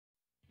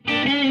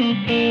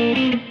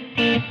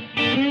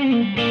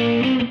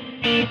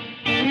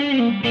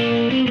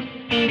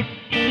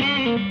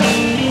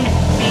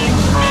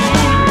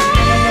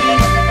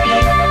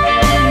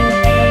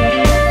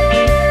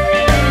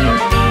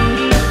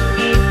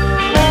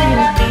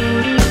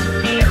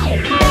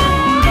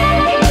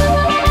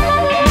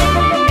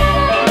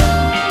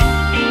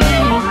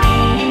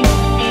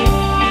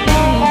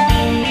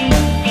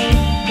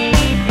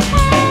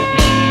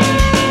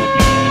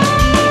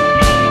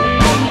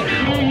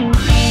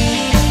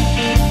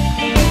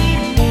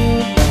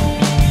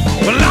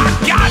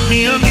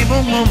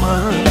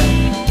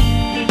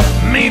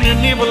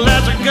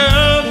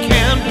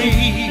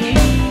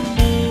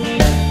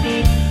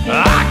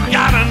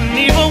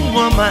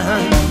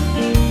woman,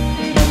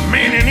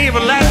 mean and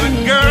evil as a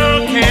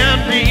girl can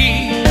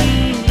be.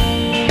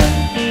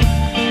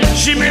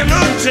 She may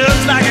look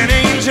just like an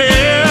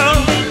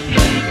angel,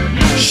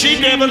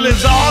 she devil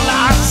is all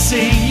I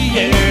see,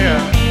 yeah.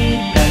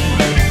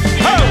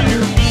 Oh.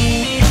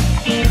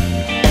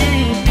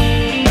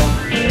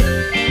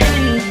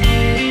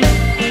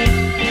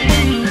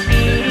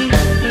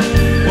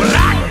 Well,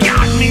 I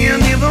got me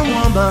an evil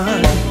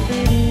woman,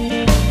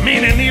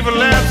 mean and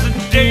evil as the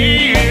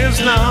day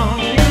is long.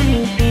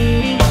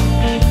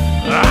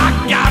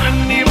 I got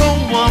an evil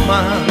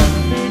woman,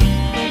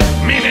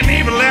 mean and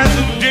evil as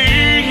the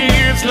day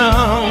is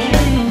long.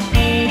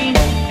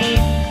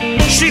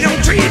 She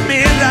don't treat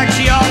me like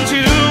she ought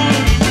to,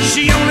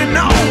 she only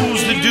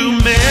knows to do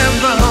me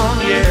wrong,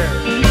 yeah.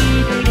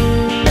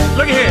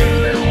 Look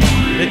here,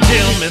 they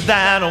tell me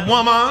that a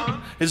woman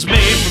is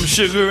made from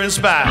sugar and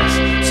spice.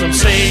 Some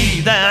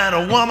say that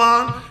a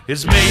woman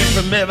is made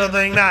from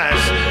everything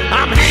nice.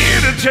 I'm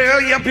here to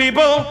tell you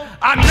people,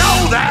 I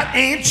know that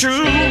ain't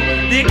true.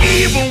 The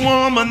evil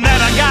woman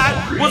that I got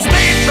was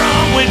made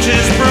from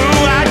witch's brew.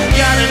 I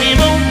got an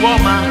evil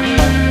woman,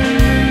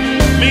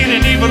 mean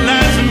and evil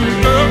as a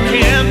girl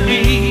can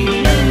be.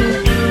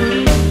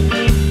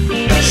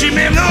 She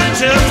may look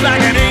just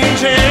like an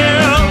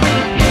angel,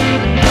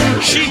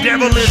 she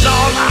devil is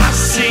all I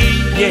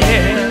see,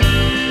 yeah.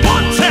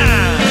 One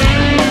time.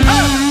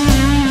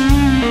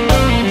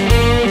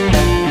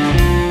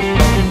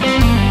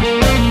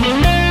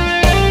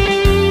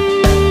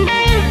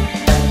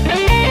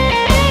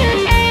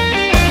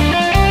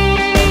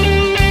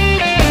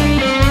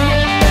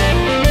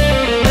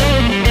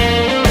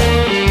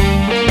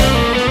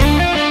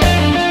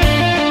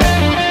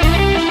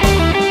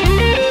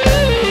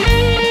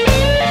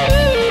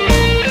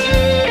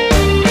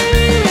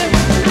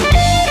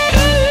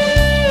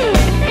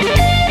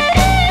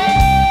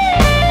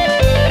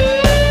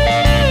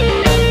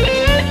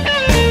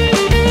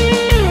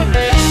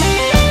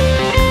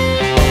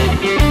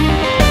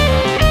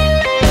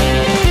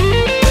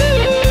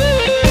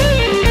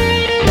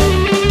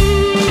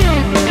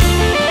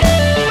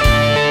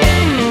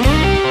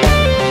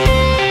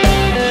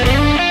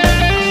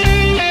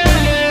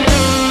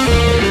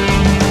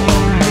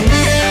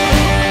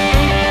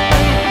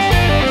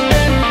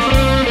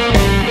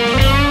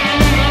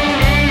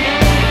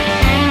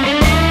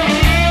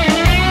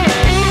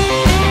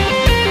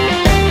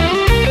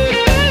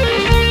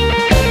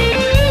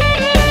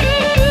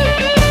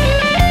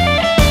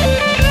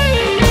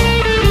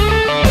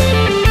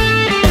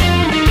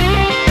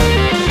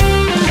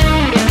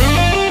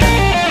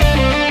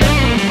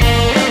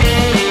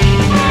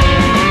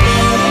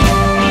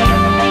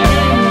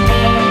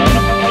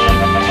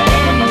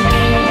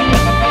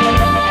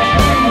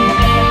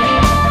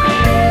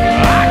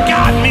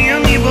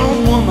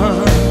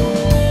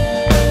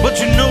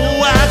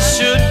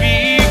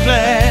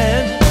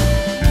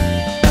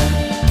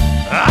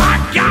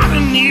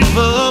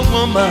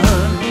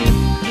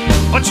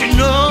 But you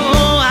know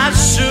I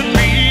should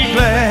be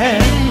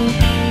glad,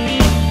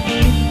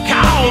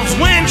 'cause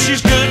when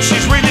she's good,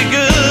 she's really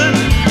good.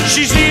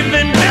 She's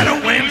even better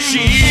when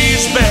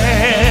she's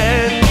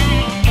bad.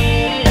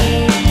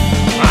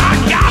 I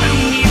got an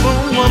evil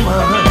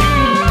woman,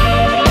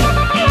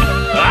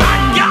 I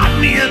got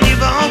me an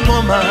evil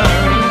woman.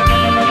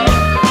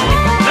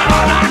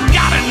 Lord, I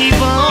got an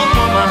evil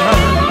woman,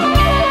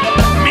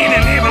 mean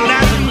and evil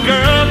as a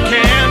girl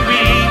can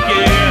be,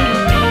 yeah.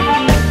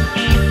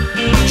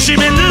 She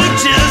may look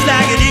just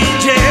like an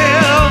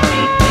angel,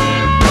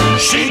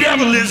 she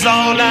devil is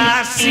all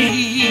I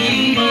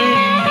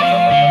see.